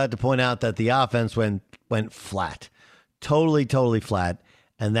also had to point out that the offense went flat. Totally flat.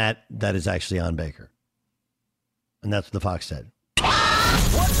 And that is actually on Baker. And that's what the Fox said.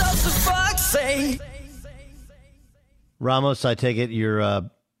 What does the Fox say? Ramos, I take it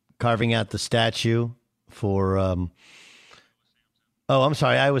you're carving out the statue for... I'm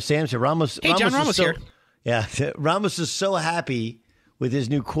sorry. Iowa Sam's here. Ramos. Hey, John Ramos here. Yeah. Ramos is so happy with his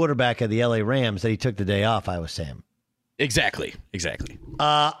new quarterback of the LA Rams that he took the day off, Iowa Sam. Exactly.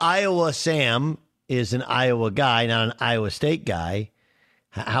 Iowa Sam is an Iowa guy, not an Iowa State guy.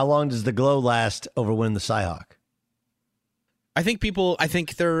 How long does the glow last over winning the Cyhawk? I think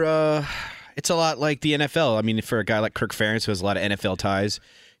they're, it's a lot like the NFL. I mean, for a guy like Kirk Ferentz, who has a lot of NFL ties,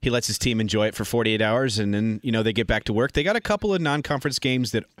 he lets his team enjoy it for 48 hours, and then, they get back to work. They got a couple of non-conference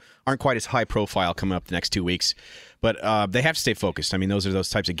games that aren't quite as high profile coming up the next 2 weeks, but they have to stay focused. I mean, those are those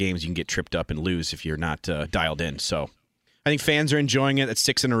types of games you can get tripped up and lose if you're not dialed in. So I think fans are enjoying it. That's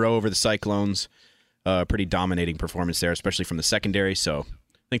 6 in a row over the Cyclones. Pretty dominating performance there, especially from the secondary. So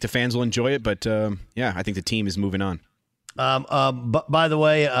I think the fans will enjoy it, but I think the team is moving on. By the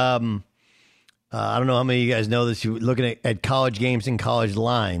way, I don't know how many of you guys know this. You're looking at college games and college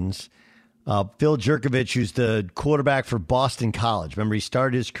lines. Phil Jurkovich, who's the quarterback for Boston College. Remember, he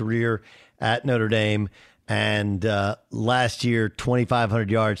started his career at Notre Dame, and last year,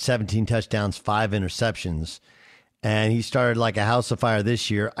 2,500 yards, 17 touchdowns, 5 interceptions. And he started like a house of fire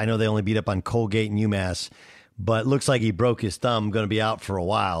this year. I know they only beat up on Colgate and UMass, but it looks like he broke his thumb, going to be out for a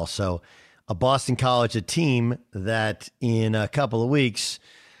while. So a Boston College, a team that in a couple of weeks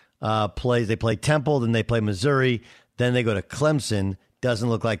they play Temple, then they play Missouri, then they go to Clemson. Doesn't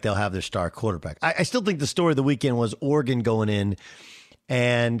look like they'll have their star quarterback. I still think the story of the weekend was Oregon going in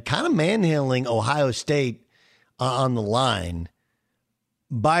and kind of manhandling Ohio State on the line.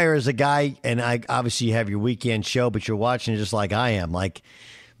 Bayer is a guy, and obviously you have your weekend show, but you're watching it just like I am. Like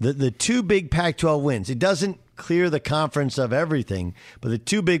the 2 big Pac-12 wins, it doesn't clear the conference of everything, but the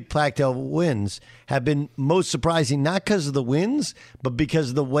 2 big Pac-12 wins have been most surprising, not because of the wins, but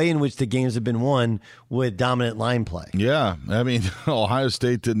because of the way in which the games have been won with dominant line play. Yeah, I mean, Ohio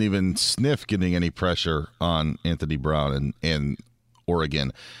State didn't even sniff getting any pressure on Anthony Brown and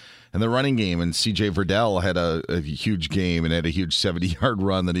Oregon. And the running game, and C.J. Verdell had a huge game and had a huge 70-yard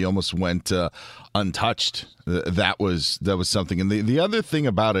run that he almost went untouched. That was something. And the other thing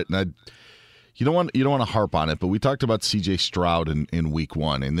about it, and you don't want to harp on it, but we talked about C.J. Stroud in week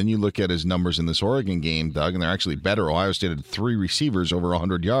 1, and then you look at his numbers in this Oregon game, Doug, and they're actually better. Ohio State had 3 receivers over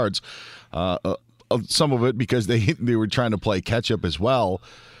 100 yards. Some of it because they were trying to play catch up as well.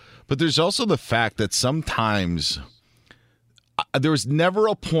 But there's also the fact that sometimes there was never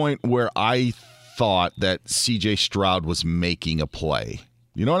a point where I thought that C.J. Stroud was making a play.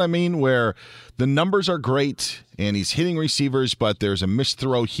 You know what I mean? Where the numbers are great and he's hitting receivers, but there's a missed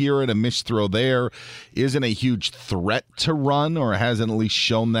throw here and a missed throw there. Isn't a huge threat to run, or hasn't at least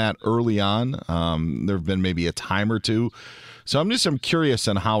shown that early on. There have been maybe a time or two So I'm curious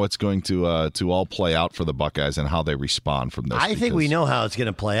on how it's going to all play out for the Buckeyes and how they respond from this. I think we know how it's going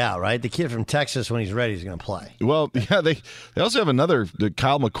to play out, right? The kid from Texas, when he's ready, is going to play. Well, yeah, they also have another.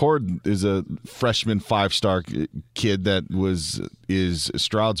 Kyle McCord is a freshman 5-star kid that is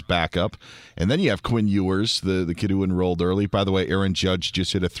Stroud's backup, and then you have Quinn Ewers, the kid who enrolled early. By the way, Aaron Judge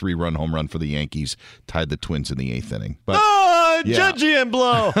just hit a 3-run home run for the Yankees, tied the Twins in the 8th inning. But Judgy and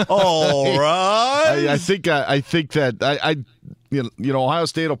blow. All right. I think that Ohio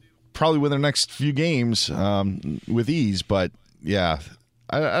State will probably win their next few games with ease, but yeah,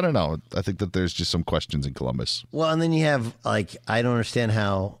 I don't know. I think that there's just some questions in Columbus. Well, and then you have I don't understand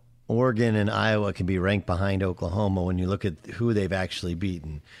how Oregon and Iowa can be ranked behind Oklahoma when you look at who they've actually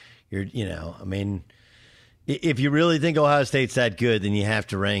beaten. If you really think Ohio State's that good, then you have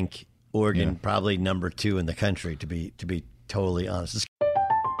to rank Oregon probably number 2 in the country, to be totally honest.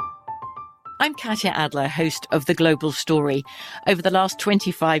 I'm Katya Adler, host of The Global Story. Over the last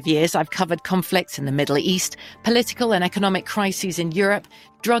 25 years, I've covered conflicts in the Middle East, political and economic crises in Europe,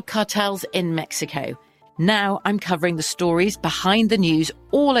 drug cartels in Mexico. Now I'm covering the stories behind the news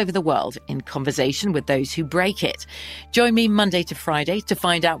all over the world in conversation with those who break it. Join me Monday to Friday to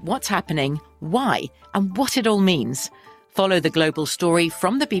find out what's happening, why, and what it all means. Follow The Global Story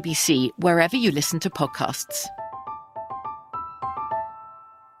from the BBC wherever you listen to podcasts.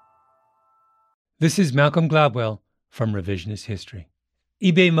 This is Malcolm Gladwell from Revisionist History.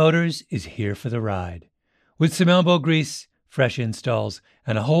 eBay Motors is here for the ride. With some elbow grease, fresh installs,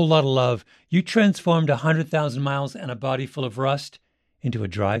 and a whole lot of love, you transformed 100,000 miles and a body full of rust into a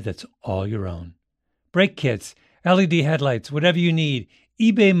drive that's all your own. Brake kits, LED headlights, whatever you need,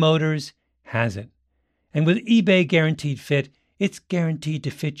 eBay Motors has it. And with eBay Guaranteed Fit, it's guaranteed to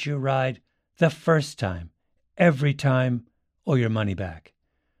fit your ride the first time, every time, or your money back.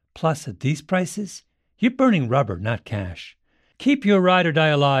 Plus, at these prices, you're burning rubber, not cash. Keep your ride or die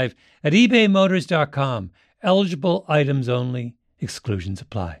alive at ebaymotors.com. Eligible items only. Exclusions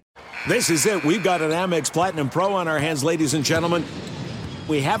apply. This is it. We've got an Amex Platinum Pro on our hands, ladies and gentlemen.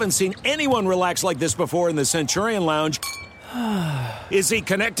 We haven't seen anyone relax like this before in the Centurion Lounge. Is he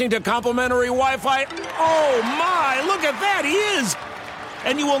connecting to complimentary Wi-Fi? Oh, my. Look at that. He is.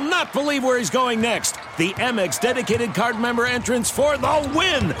 And you will not believe where he's going next. The Amex dedicated card member entrance for the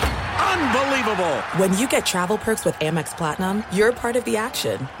win. Unbelievable. When you get travel perks with Amex Platinum, you're part of the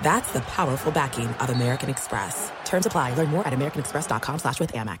action. That's the powerful backing of American Express. Terms apply. Learn more at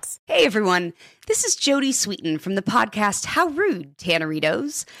americanexpress.com/withAmex. Hey, everyone. This is Jody Sweeten from the podcast How Rude,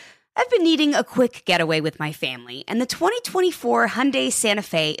 Tanneritos. I've been needing a quick getaway with my family, and the 2024 Hyundai Santa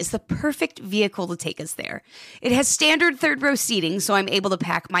Fe is the perfect vehicle to take us there. It has standard third-row seating, so I'm able to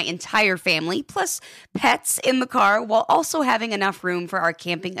pack my entire family, plus pets, in the car, while also having enough room for our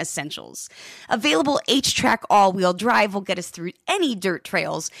camping essentials. Available H-Track all-wheel drive will get us through any dirt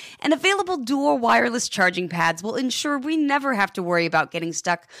trails, and available dual wireless charging pads will ensure we never have to worry about getting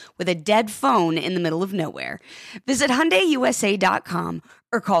stuck with a dead phone in the middle of nowhere. Visit HyundaiUSA.com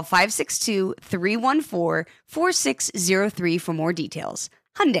or call 562-314-4603 for more details.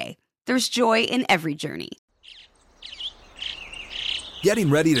 Hyundai, there's joy in every journey. Getting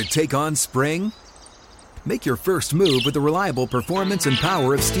ready to take on spring? Make your first move with the reliable performance and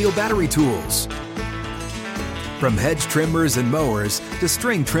power of Steel battery tools. From hedge trimmers and mowers to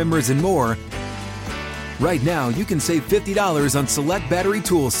string trimmers and more, right now you can save $50 on select battery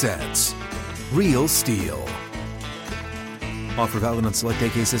tool sets. Real Steel. Offer valid on select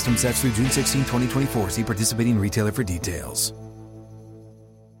AK system sets through June 16, 2024. See participating retailer for details.